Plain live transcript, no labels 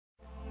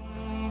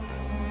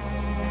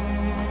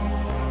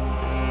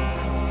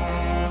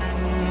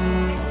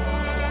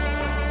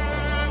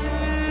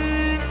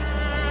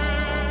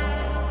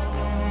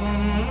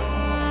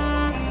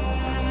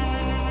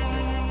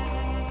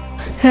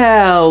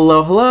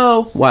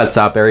Hello, what's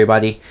up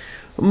everybody?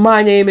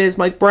 My name is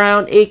Mike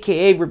Brown,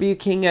 aka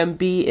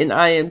ReviewKingMB, and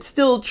I am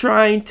still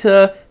trying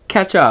to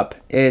catch up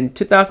in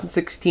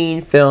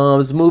 2016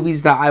 films,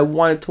 movies that I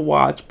wanted to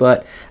watch,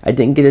 but I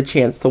didn't get a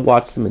chance to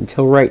watch them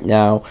until right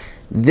now.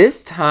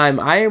 This time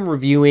I am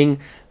reviewing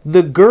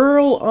The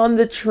Girl on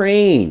the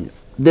Train.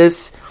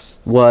 This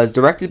was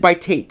directed by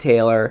Tate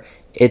Taylor.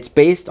 It's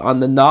based on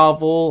the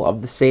novel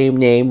of the same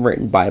name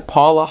written by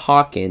Paula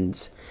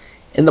Hawkins.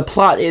 And the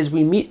plot is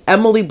we meet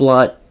Emily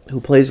Blunt,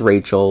 who plays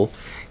Rachel.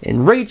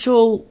 And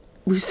Rachel,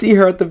 we see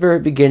her at the very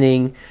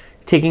beginning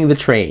taking the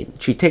train.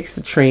 She takes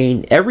the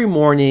train every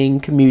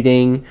morning,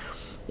 commuting.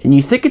 And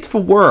you think it's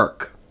for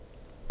work.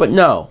 But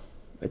no,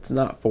 it's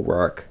not for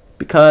work.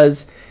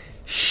 Because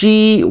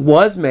she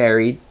was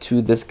married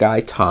to this guy,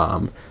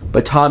 Tom.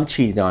 But Tom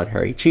cheated on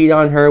her. He cheated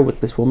on her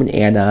with this woman,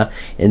 Anna.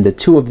 And the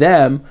two of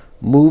them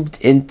moved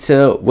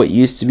into what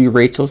used to be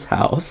Rachel's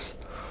house.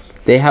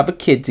 They have a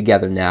kid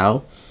together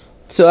now.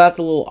 So that's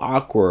a little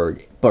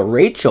awkward. But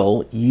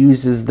Rachel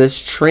uses this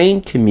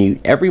train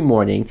commute every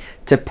morning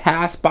to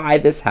pass by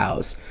this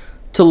house,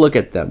 to look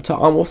at them, to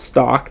almost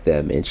stalk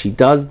them. And she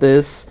does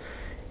this.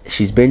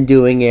 She's been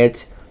doing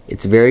it.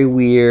 It's very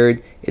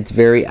weird. It's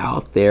very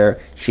out there.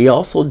 She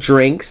also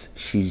drinks.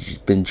 She's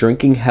been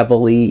drinking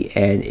heavily.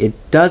 And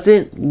it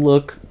doesn't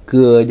look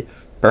good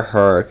for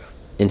her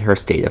in her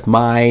state of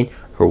mind,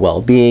 her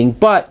well-being.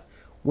 But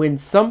when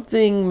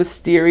something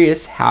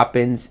mysterious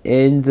happens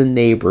in the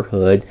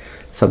neighborhood,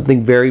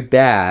 something very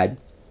bad,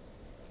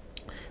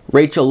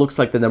 Rachel looks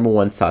like the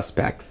 #1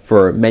 suspect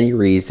for many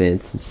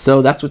reasons. And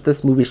so that's what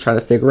this movie is trying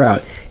to figure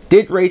out.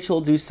 Did Rachel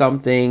do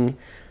something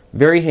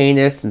very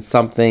heinous and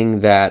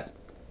something that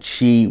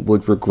she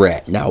would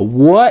regret? Now,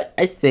 what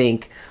I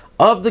think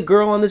of The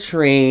Girl on the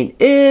Train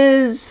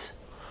is,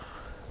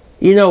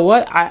 you know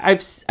what?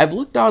 I've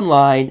looked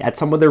online at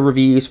some of the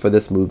reviews for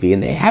this movie,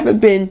 and they haven't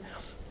been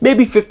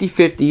maybe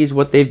 50-50 is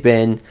what they've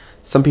been.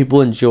 Some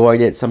people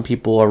enjoyed it. Some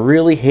people are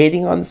really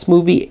hating on this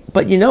movie.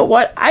 But you know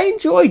what? I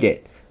enjoyed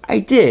it. I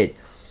did.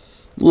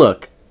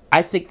 Look,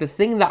 I think the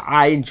thing that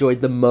I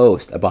enjoyed the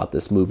most about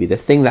this movie, the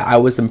thing that I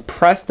was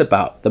impressed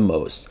about the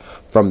most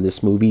from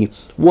this movie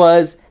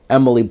was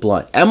Emily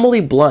Blunt.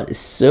 Emily Blunt is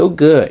so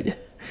good.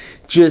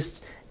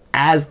 Just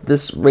as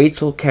this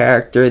Rachel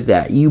character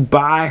that you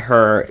buy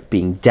her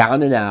being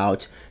down and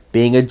out,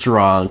 being a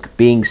drunk,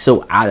 being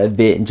so out of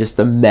it and just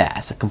a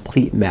mess, a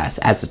complete mess.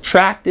 As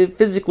attractive,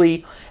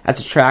 physically as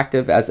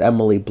attractive as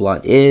Emily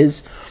Blunt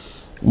is,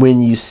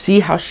 when you see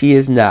how she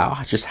is now,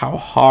 just how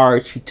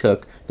hard she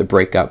took the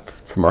breakup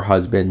from her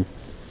husband,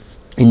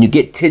 and you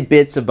get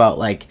tidbits about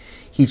like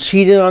he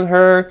cheated on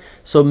her,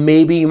 so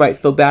maybe you might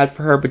feel bad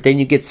for her, but then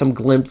you get some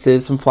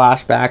glimpses, some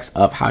flashbacks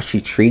of how she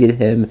treated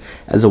him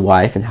as a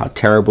wife and how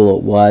terrible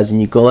it was,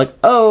 and you go like,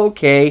 oh,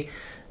 okay,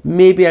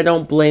 maybe I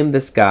don't blame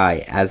this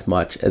guy as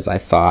much as I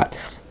thought.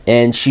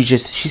 And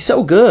she's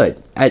so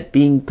good at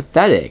being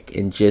pathetic,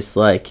 and just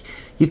like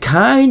you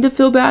kind of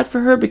feel bad for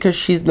her because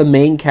she's the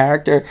main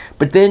character.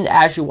 But then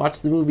as you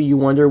watch the movie, you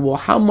wonder, well,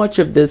 how much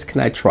of this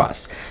can I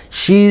trust?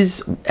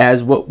 She's,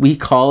 as what we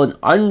call, an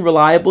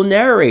unreliable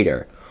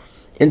narrator.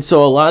 And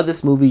so a lot of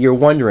this movie, you're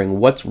wondering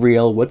what's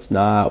real, what's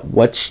not,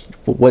 what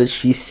is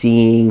she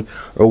seeing,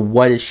 or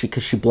what is she,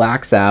 because she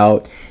blacks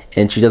out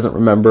and she doesn't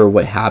remember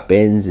what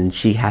happens, and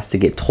she has to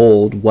get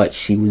told what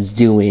she was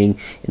doing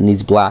in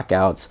these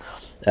blackouts.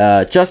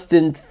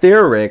 Justin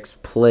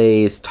Theroux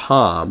plays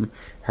Tom,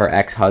 her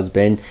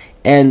ex-husband,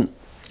 and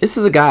this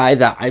is a guy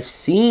that I've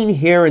seen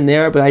here and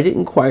there, but I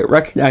didn't quite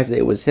recognize that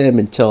it was him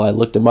until I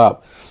looked him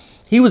up.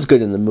 He was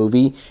good in the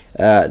movie.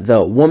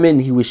 The woman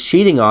he was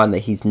cheating on that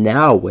he's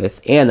now with,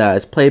 Anna,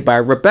 is played by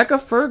Rebecca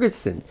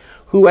Ferguson,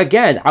 who,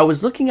 again, I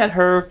was looking at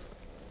her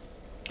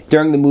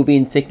during the movie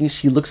and thinking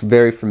she looks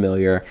very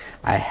familiar.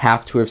 I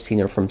have to have seen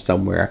her from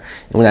somewhere.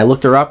 And when I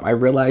looked her up, I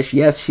realized,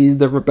 yes, she's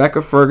the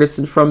Rebecca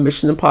Ferguson from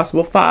Mission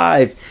Impossible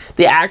 5.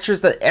 The actress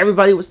that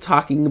everybody was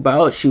talking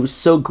about. She was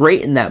so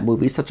great in that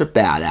movie, such a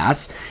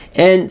badass.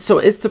 And so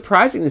it's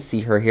surprising to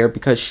see her here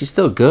because she's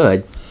still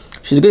good.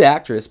 She's a good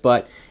actress,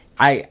 but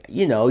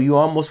you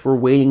almost were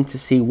waiting to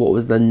see what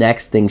was the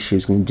next thing she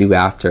was going to do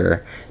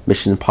after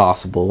Mission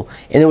Impossible.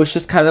 And it was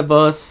just kind of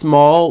a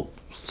small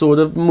sort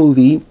of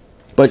movie.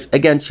 But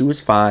again, she was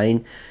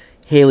fine.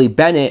 Haley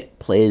Bennett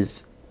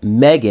plays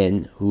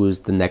Megan, who is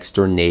the next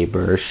door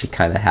neighbor. She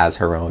kind of has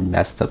her own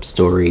messed up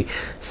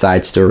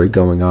side story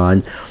going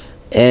on.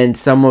 And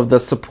some of the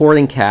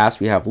supporting cast,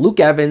 we have Luke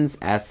Evans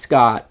as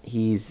Scott.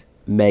 He's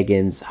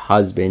Megan's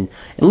husband.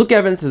 And Luke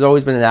Evans has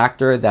always been an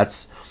actor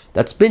that's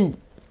been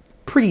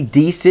pretty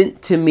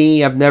decent to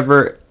me. I've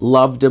never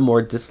loved him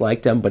or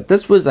disliked him, but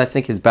this was, I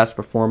think, his best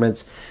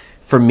performance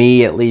for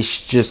me, at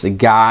least. Just a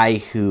guy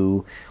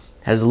who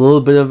has a little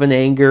bit of an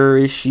anger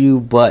issue,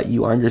 but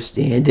you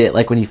understand it.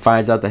 Like when he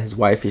finds out that his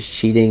wife is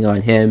cheating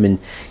on him, and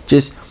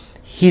just,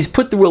 he's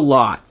put through a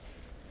lot.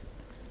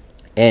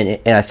 And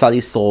I thought he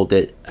sold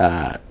it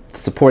The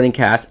supporting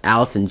cast,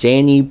 Allison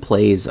Janney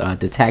plays a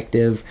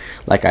detective.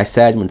 Like I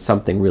said, when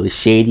something really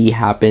shady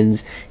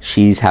happens,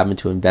 she's having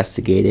to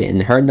investigate it,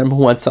 and her number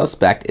one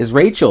suspect is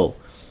Rachel.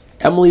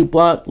 Emily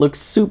Blunt looks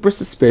super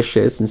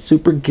suspicious and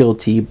super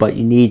guilty, but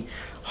you need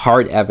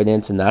hard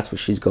evidence, and that's what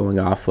she's going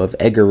off of.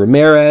 Edgar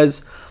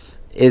Ramirez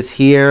is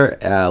here.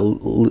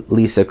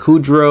 Lisa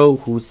Kudrow,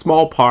 who's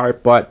small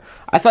part, but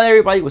I thought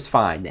everybody was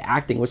fine. The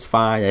acting was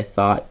fine. I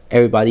thought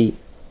everybody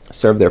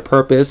served their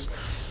purpose.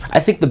 I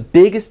think the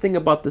biggest thing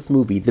about this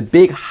movie, the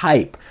big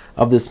hype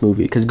of this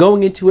movie, because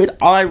going into it,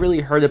 all I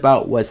really heard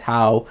about was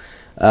how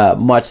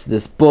much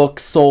this book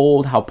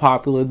sold, how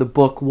popular the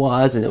book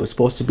was, and it was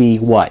supposed to be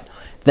what?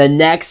 The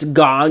next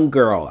Gone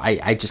Girl.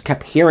 I just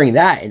kept hearing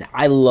that, and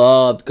I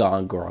loved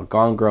Gone Girl.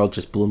 Gone Girl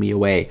just blew me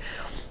away.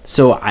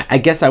 So I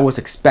guess I was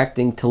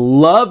expecting to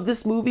love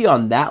this movie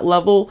on that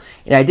level,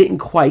 and I didn't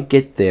quite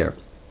get there.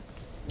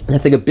 And I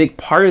think a big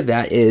part of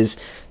that is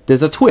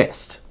there's a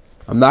twist.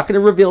 I'm not going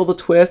to reveal the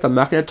twist. I'm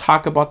not going to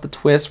talk about the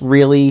twist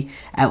really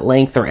at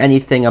length or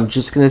anything. I'm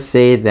just going to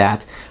say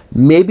that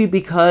maybe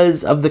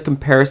because of the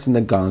comparison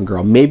to Gone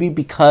Girl, maybe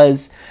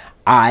because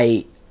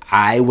I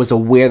was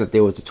aware that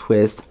there was a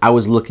twist, I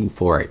was looking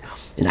for it.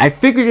 And I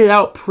figured it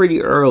out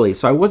pretty early,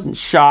 so I wasn't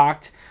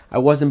shocked. I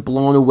wasn't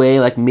blown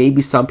away like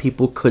maybe some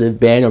people could have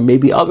been, or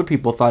maybe other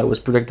people thought it was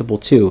predictable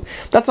too.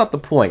 That's not the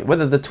point.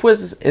 Whether the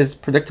twist is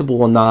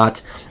predictable or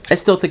not, I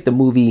still think the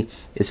movie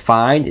is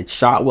fine. It's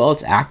shot well.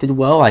 It's acted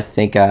well. I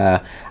think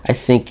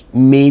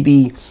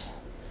maybe,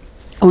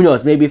 who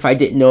knows, maybe if I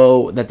didn't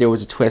know that there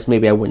was a twist,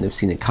 maybe I wouldn't have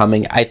seen it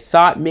coming. I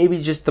thought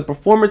maybe just the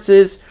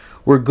performances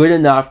were good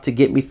enough to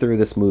get me through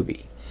this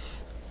movie.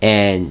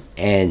 And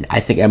I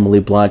think Emily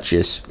Blunt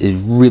is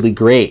really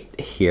great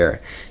here.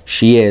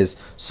 She is.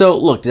 So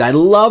look, did I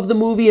love the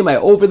movie? Am I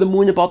over the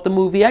moon about the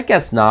movie? I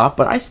guess not,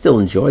 but I still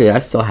enjoyed it. I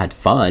still had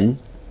fun.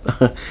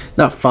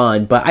 Not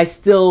fun, but I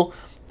still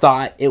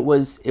thought it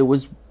was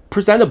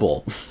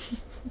presentable.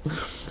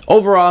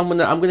 Overall,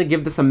 I'm gonna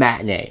give this a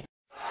matinee.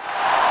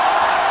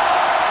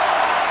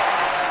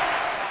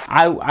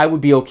 I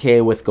would be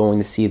okay with going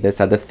to see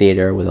this at the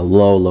theater with a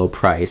low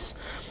price.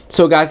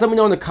 So guys, let me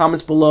know in the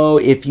comments below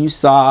if you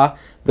saw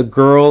The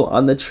Girl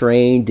on the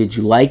Train. Did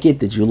you like it?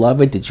 Did you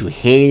love it? Did you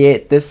hate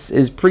it? This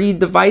is pretty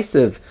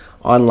divisive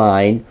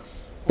online.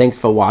 Thanks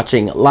for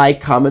watching.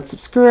 Like, comment,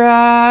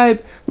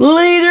 subscribe.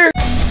 Later!